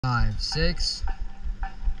5, 6.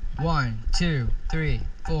 1, 2, 3,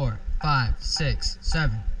 4, 5, 6,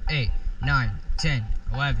 7, 8, 9, 10,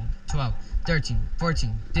 11, 12, 13,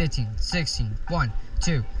 14, 15, 16. 1,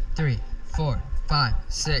 2, 3, 4, 5,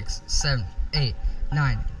 6, 7, 8,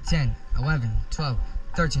 9, 10, 11, 12,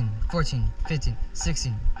 13, 14, 15,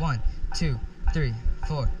 16. 1, 2, 3,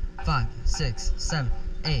 4, 5, 6, 7,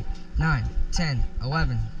 8, 9, 10,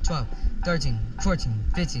 11, 12, 13, 14,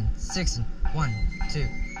 15, 16. 1, 2,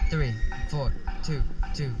 3, 4, 2,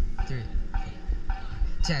 2, 3,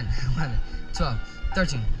 10, 11, 12,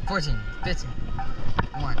 13, 14, 15.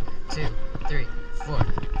 1, 2, 3, 4,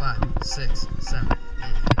 5, 6, 7, 8.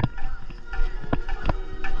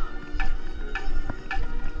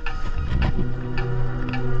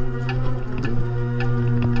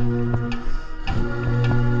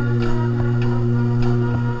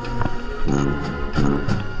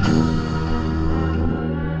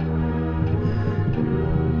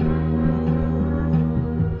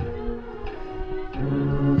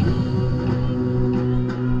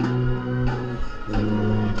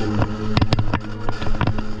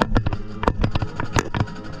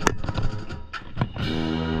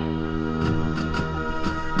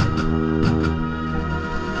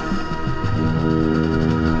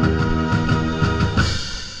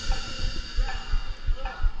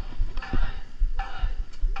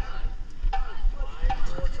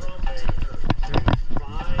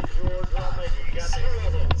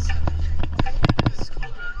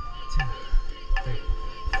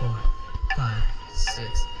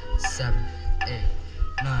 Six, 7, 8,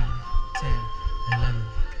 9, 10, 11,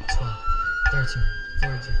 12, 13,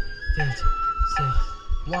 14, 15, 16.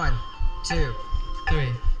 1, 2,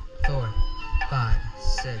 3, 4, 5,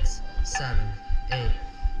 6, 7, 8,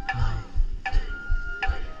 9.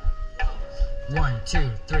 1,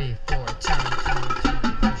 2, 3, 4, 10,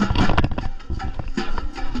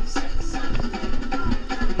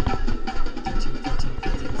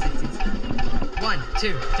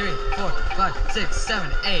 2, 3, 4, 5, 6,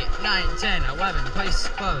 7, 8, 9, 10, 11. Place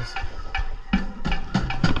close.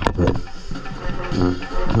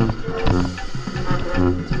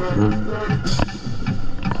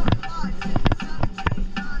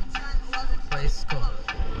 Place close.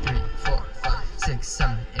 3, 4, 5, 6,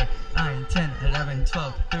 7, 8, 9, 10, 11,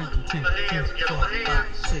 12, 13, 2, 3, 4,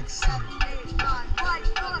 5, 6, 7.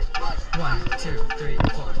 1, 2, 3,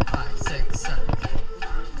 4, 5, 6, 7.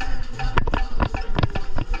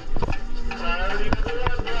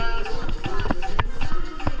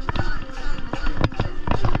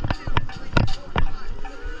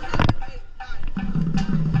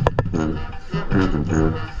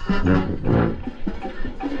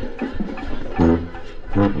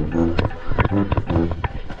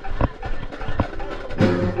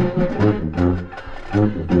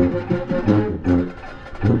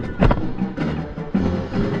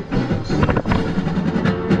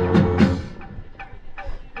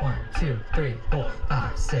 1, 2, 3, 4,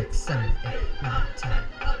 5, 6, 7, 8, 9, 10.